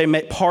maybe they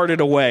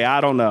parted away, I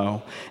don't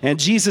know. And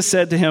Jesus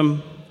said to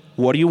him,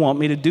 what do you want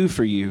me to do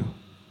for you?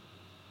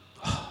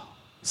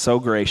 So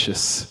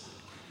gracious.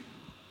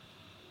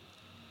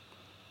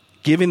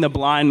 Giving the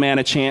blind man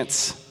a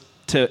chance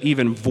to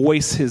even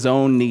voice his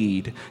own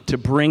need, to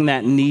bring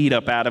that need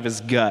up out of his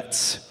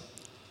guts.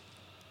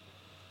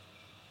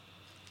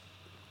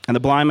 And the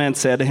blind man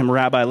said to him,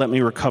 Rabbi, let me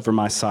recover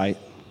my sight.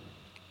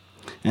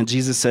 And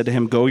Jesus said to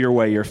him, go your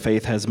way, your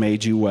faith has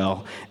made you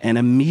well. And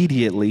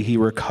immediately he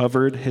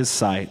recovered his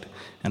sight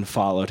and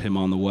followed him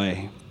on the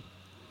way.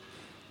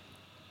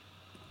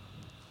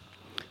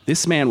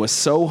 This man was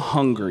so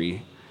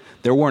hungry,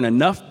 there weren't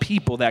enough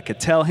people that could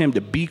tell him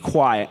to be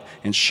quiet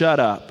and shut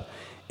up.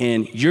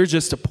 And you're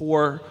just a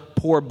poor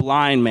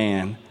blind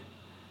man.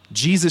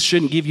 Jesus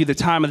shouldn't give you the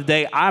time of the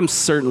day. I'm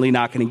certainly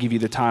not going to give you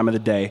the time of the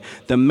day.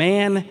 The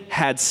man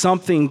had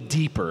something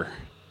deeper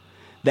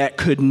that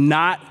could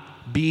not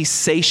be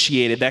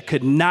satiated, that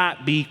could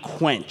not be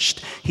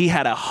quenched. He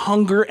had a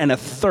hunger and a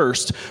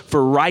thirst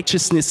for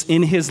righteousness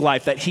in his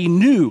life that he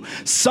knew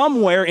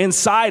somewhere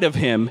inside of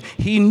him,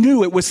 he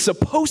knew it was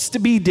supposed to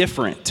be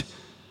different.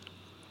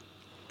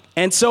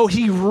 And so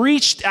he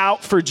reached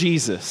out for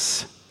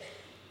Jesus.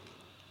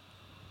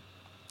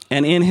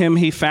 And in him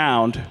he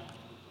found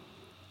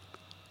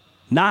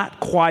not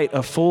quite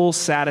a full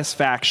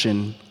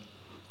satisfaction,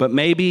 but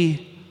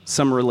maybe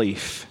some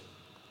relief.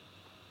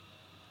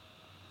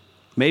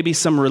 Maybe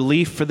some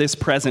relief for this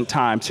present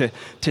time, to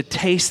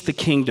taste the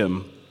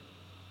kingdom.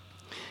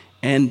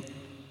 And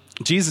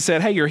Jesus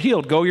said, hey, you're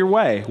healed, go your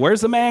way.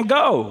 Where's the man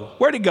go?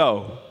 Where'd he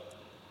go?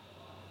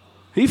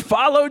 He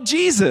followed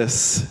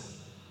Jesus.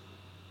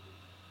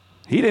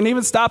 He didn't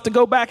even stop to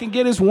go back and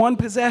get his one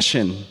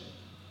possession.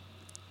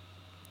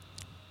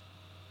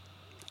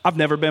 I've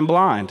never been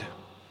blind.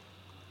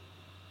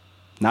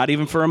 Not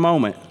even for a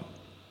moment.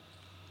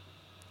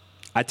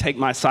 I take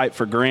my sight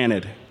for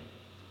granted.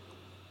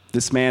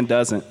 This man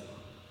doesn't.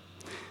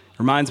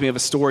 Reminds me of a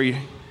story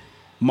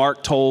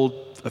Mark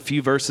told a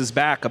few verses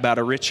back about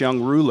a rich young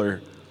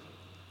ruler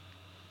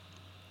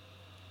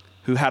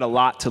who had a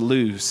lot to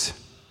lose.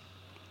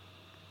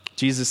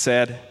 Jesus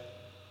said,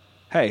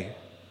 hey,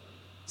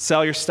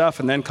 sell your stuff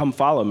and then come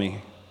follow me.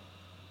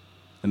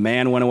 The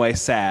man went away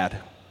sad.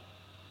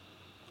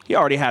 He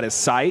already had his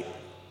sight.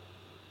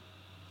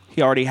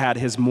 He already had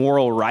his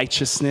moral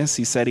righteousness.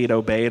 He said he had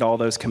obeyed all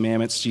those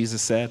commandments,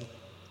 Jesus said.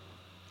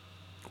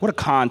 What a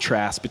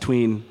contrast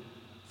between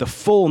the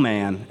full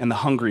man and the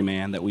hungry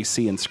man that we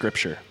see in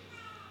Scripture.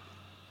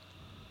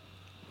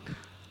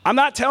 I'm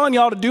not telling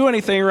y'all to do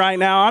anything right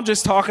now. I'm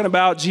just talking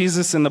about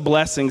Jesus and the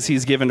blessings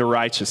he's given to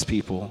righteous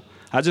people.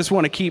 I just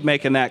want to keep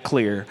making that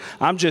clear.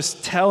 I'm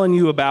just telling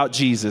you about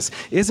Jesus.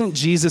 Isn't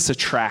Jesus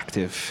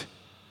attractive?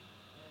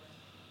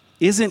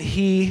 Isn't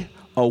he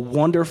a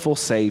wonderful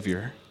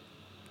Savior?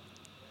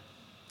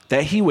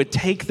 That he would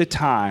take the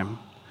time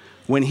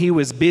when he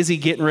was busy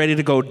getting ready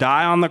to go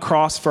die on the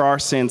cross for our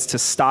sins to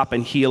stop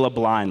and heal a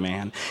blind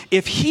man.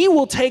 If he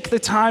will take the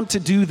time to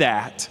do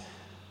that,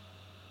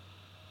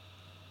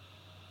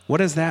 what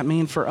does that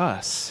mean for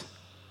us?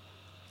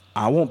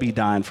 I won't be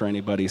dying for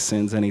anybody's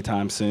sins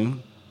anytime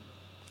soon.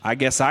 I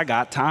guess I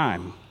got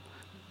time.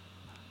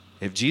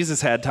 If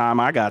Jesus had time,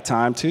 I got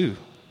time too.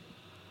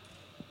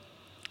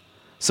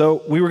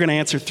 So we were going to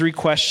answer 3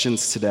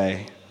 questions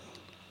today.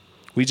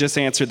 We just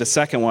answered the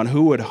second one.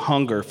 Who would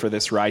hunger for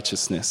this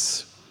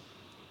righteousness?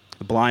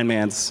 The blind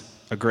man's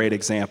a great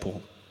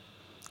example.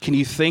 Can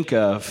you think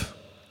of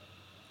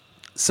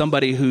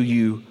somebody who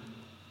you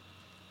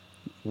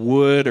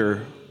would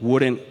or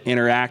wouldn't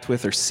interact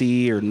with or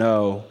see or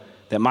know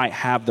that might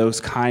have those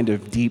kind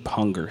of deep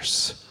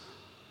hungers?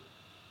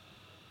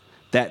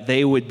 That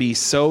they would be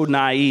so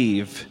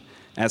naive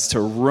as to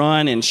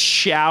run and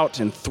shout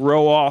and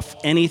throw off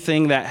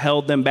anything that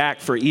held them back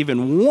for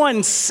even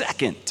 1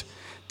 second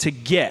to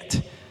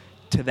get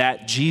to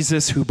that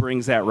Jesus who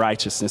brings that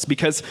righteousness.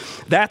 Because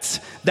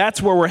that's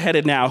where we're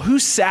headed now. Who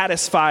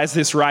satisfies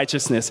this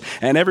righteousness?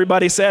 And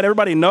everybody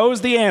knows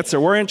the answer.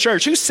 We're in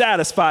church. Who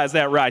satisfies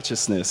that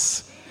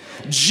righteousness?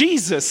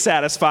 Jesus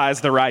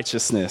satisfies the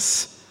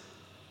righteousness.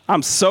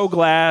 I'm so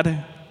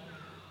glad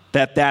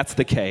that that's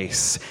the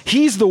case.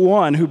 He's the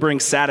one who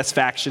brings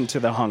satisfaction to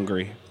the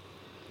hungry.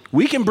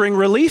 We can bring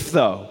relief,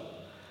 though.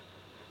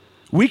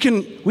 We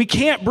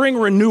can't bring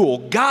renewal.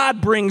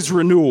 God brings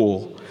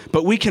renewal,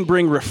 but we can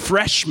bring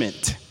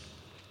refreshment.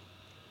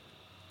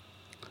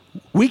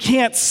 We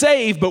can't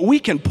save, but we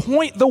can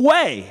point the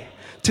way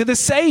to the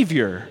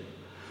Savior.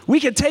 We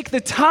can take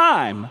the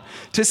time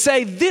to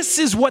say, this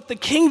is what the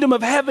kingdom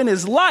of heaven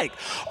is like.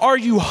 Are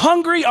you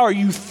hungry? Are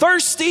you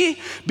thirsty?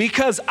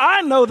 Because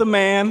I know the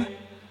man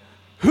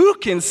Who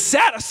can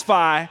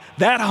satisfy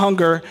that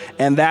hunger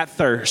and that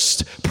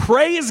thirst?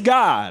 Praise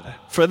God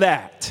for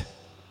that.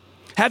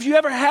 Have you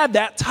ever had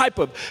that type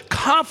of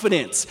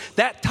confidence,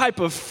 that type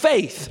of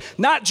faith?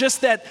 Not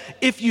just that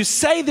if you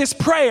say this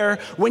prayer,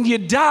 when you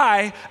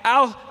die,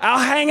 I'll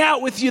hang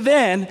out with you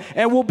then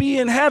and we'll be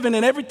in heaven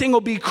and everything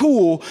will be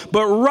cool.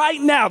 But right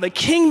now, the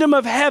kingdom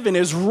of heaven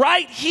is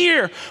right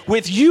here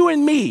with you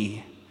and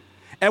me.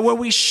 And when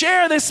we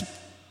share this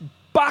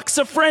box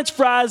of French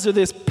fries or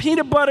this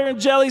peanut butter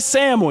and jelly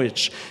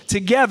sandwich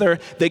together,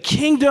 the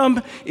kingdom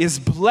is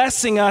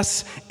blessing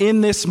us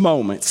in this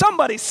moment.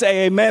 Somebody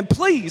say amen,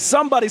 please.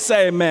 Somebody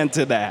say amen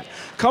to that.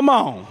 Come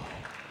on.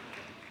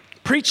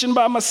 Preaching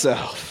by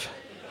myself.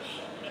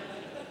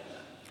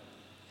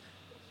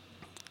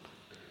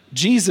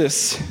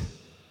 Jesus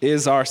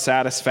is our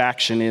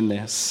satisfaction in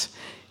this.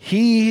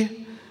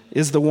 He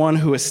is the one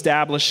who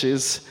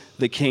establishes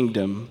the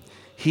kingdom.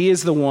 He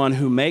is the one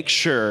who makes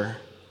sure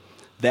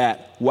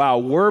that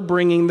while we're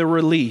bringing the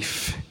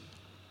relief,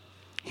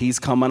 he's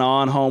coming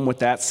on home with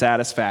that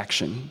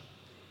satisfaction.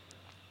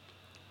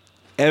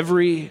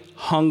 Every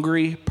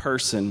hungry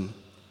person,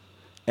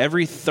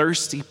 every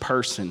thirsty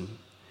person,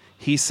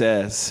 he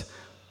says,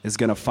 is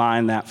going to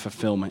find that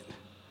fulfillment,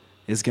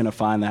 is going to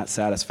find that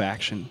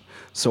satisfaction.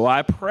 So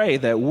I pray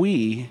that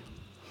we,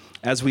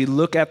 as we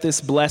look at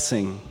this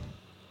blessing,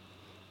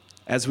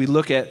 as we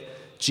look at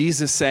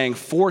Jesus saying,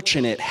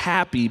 fortunate,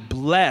 happy,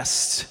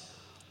 blessed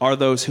are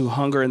those who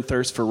hunger and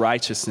thirst for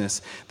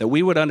righteousness, that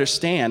we would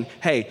understand,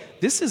 hey,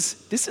 this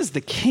is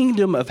the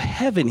kingdom of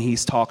heaven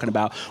he's talking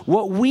about.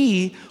 What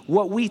we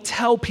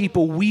tell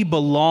people we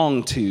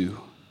belong to.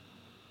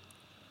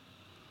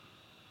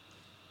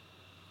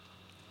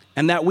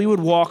 And that we would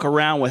walk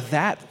around with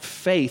that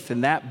faith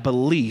and that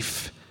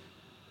belief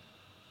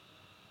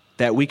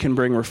that we can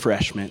bring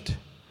refreshment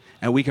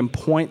and we can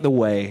point the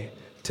way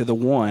to the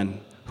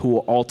one who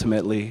will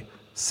ultimately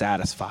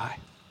satisfy.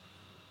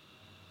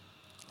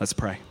 Let's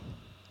pray.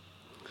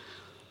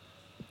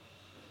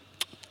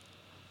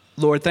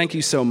 Lord, thank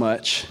you so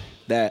much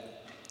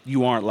that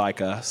you aren't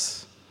like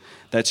us,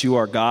 that you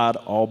are God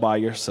all by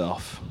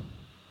yourself,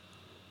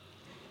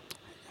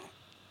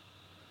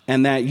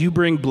 and that you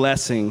bring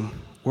blessing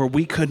where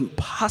we couldn't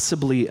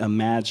possibly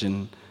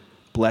imagine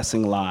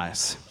blessing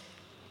lies.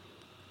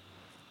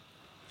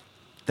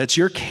 That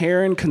your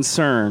care and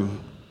concern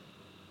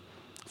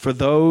for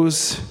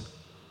those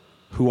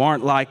who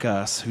aren't like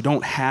us, who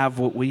don't have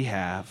what we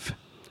have,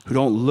 who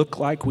don't look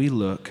like we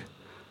look,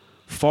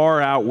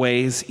 far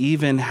outweighs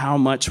even how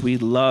much we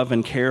love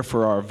and care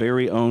for our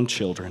very own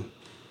children.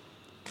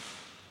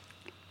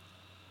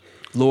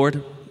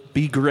 Lord,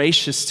 be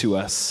gracious to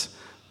us.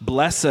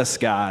 Bless us,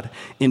 God,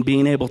 in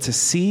being able to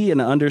see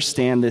and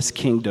understand this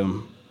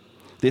kingdom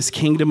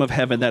of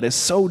heaven that is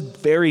so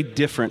very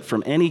different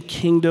from any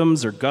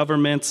kingdoms or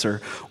governments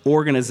or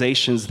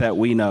organizations that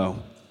we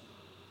know.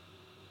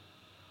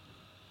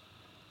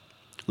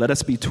 Let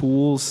us be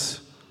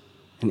tools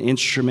and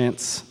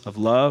instruments of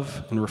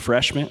love and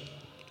refreshment.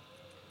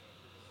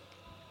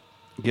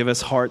 Give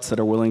us hearts that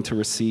are willing to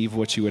receive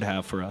what you would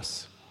have for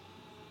us.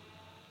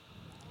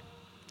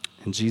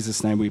 In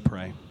Jesus' name we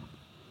pray.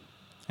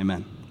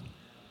 Amen.